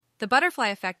The butterfly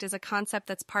effect is a concept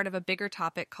that's part of a bigger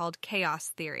topic called chaos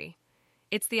theory.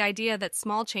 It's the idea that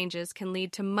small changes can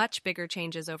lead to much bigger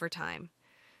changes over time.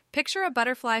 Picture a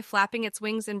butterfly flapping its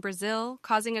wings in Brazil,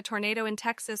 causing a tornado in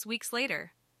Texas weeks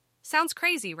later. Sounds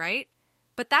crazy, right?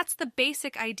 But that's the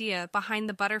basic idea behind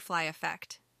the butterfly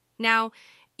effect. Now,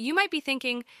 you might be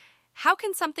thinking, how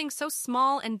can something so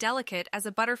small and delicate as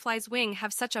a butterfly's wing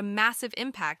have such a massive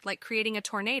impact like creating a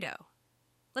tornado?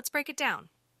 Let's break it down.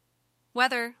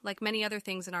 Weather, like many other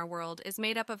things in our world, is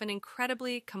made up of an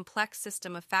incredibly complex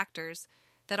system of factors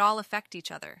that all affect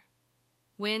each other.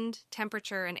 Wind,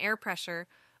 temperature, and air pressure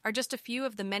are just a few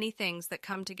of the many things that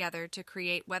come together to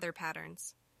create weather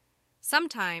patterns.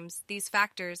 Sometimes these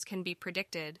factors can be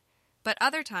predicted, but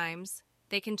other times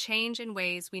they can change in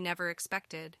ways we never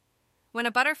expected. When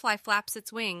a butterfly flaps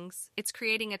its wings, it's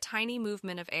creating a tiny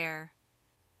movement of air.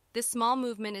 This small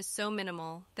movement is so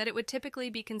minimal that it would typically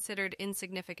be considered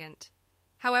insignificant.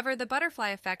 However, the butterfly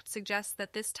effect suggests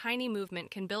that this tiny movement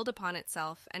can build upon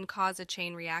itself and cause a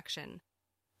chain reaction.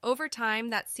 Over time,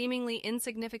 that seemingly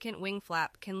insignificant wing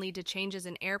flap can lead to changes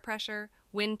in air pressure,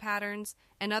 wind patterns,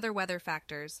 and other weather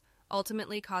factors,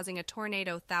 ultimately causing a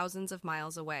tornado thousands of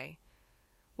miles away.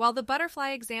 While the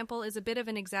butterfly example is a bit of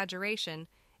an exaggeration,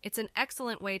 it's an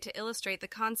excellent way to illustrate the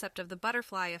concept of the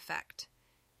butterfly effect.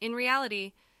 In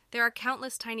reality, there are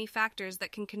countless tiny factors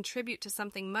that can contribute to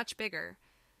something much bigger.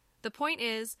 The point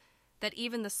is that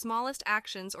even the smallest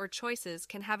actions or choices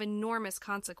can have enormous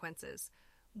consequences,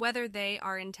 whether they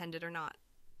are intended or not.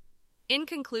 In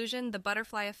conclusion, the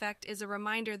butterfly effect is a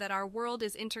reminder that our world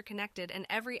is interconnected and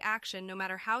every action, no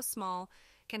matter how small,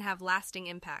 can have lasting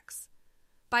impacts.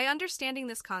 By understanding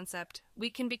this concept, we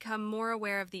can become more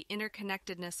aware of the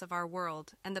interconnectedness of our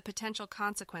world and the potential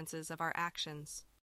consequences of our actions.